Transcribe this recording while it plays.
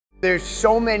There's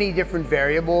so many different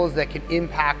variables that can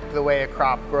impact the way a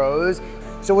crop grows.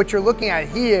 So what you're looking at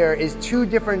here is two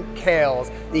different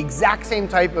kales, the exact same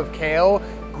type of kale,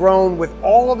 grown with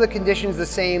all of the conditions the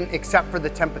same except for the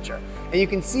temperature. And you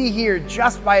can see here,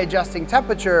 just by adjusting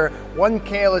temperature, one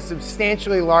kale is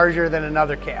substantially larger than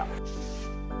another kale.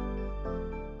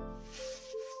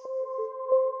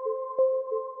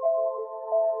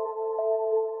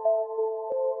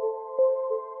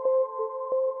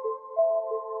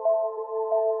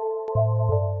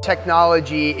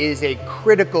 Technology is a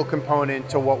critical component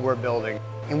to what we're building.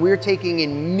 And we're taking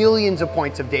in millions of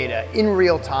points of data in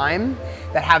real time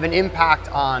that have an impact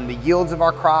on the yields of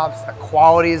our crops, the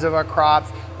qualities of our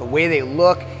crops, the way they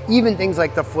look, even things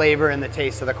like the flavor and the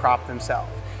taste of the crop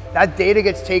themselves. That data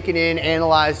gets taken in,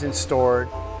 analyzed, and stored.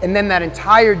 And then that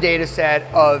entire data set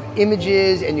of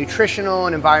images and nutritional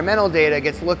and environmental data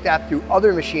gets looked at through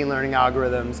other machine learning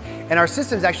algorithms. And our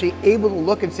system's actually able to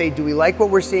look and say, do we like what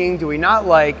we're seeing, do we not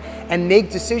like, and make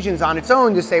decisions on its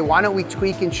own to say, why don't we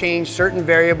tweak and change certain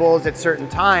variables at certain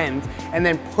times, and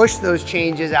then push those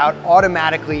changes out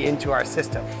automatically into our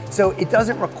system. So it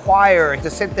doesn't require to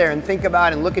sit there and think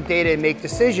about and look at data and make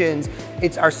decisions.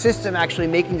 It's our system actually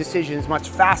making decisions much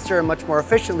faster and much more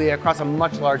efficiently across a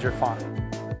much larger farm.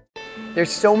 There's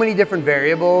so many different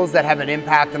variables that have an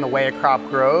impact on the way a crop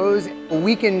grows.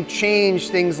 We can change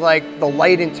things like the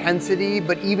light intensity,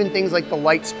 but even things like the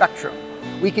light spectrum.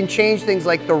 We can change things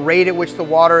like the rate at which the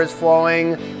water is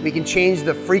flowing. We can change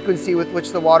the frequency with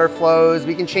which the water flows.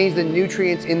 We can change the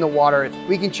nutrients in the water.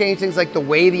 We can change things like the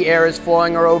way the air is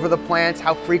flowing or over the plants,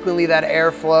 how frequently that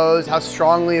air flows, how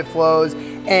strongly it flows,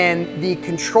 and the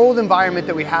controlled environment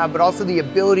that we have, but also the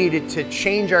ability to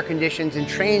change our conditions and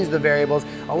change the variables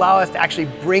allow us to actually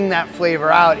bring that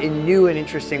flavor out in new and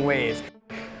interesting ways.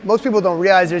 Most people don't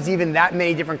realize there's even that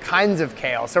many different kinds of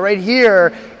kale. So right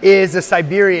here is a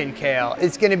Siberian kale.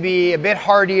 It's gonna be a bit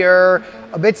hardier,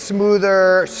 a bit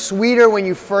smoother, sweeter when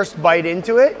you first bite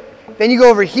into it. Then you go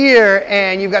over here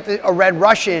and you've got a Red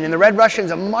Russian, and the Red Russian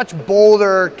is a much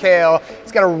bolder kale.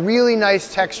 It's got a really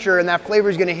nice texture, and that flavor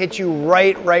is gonna hit you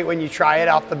right when you try it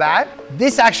off the bat.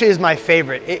 This actually is my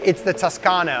favorite. It's the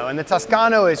Toscano, and the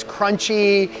Toscano is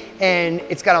crunchy, and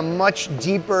it's got a much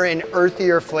deeper and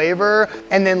earthier flavor.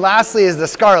 And then lastly is the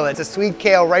Scarlet. It's a sweet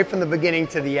kale right from the beginning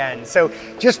to the end. So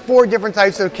just 4 different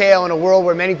types of kale in a world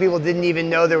where many people didn't even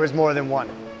know there was more than one.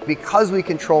 Because we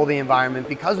control the environment,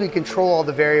 because we control all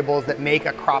the variables that make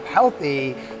a crop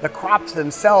healthy, the crops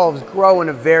themselves grow in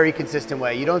a very consistent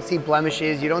way. You don't see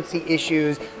blemishes, you don't see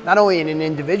issues, not only in an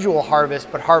individual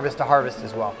harvest, but harvest to harvest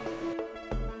as well.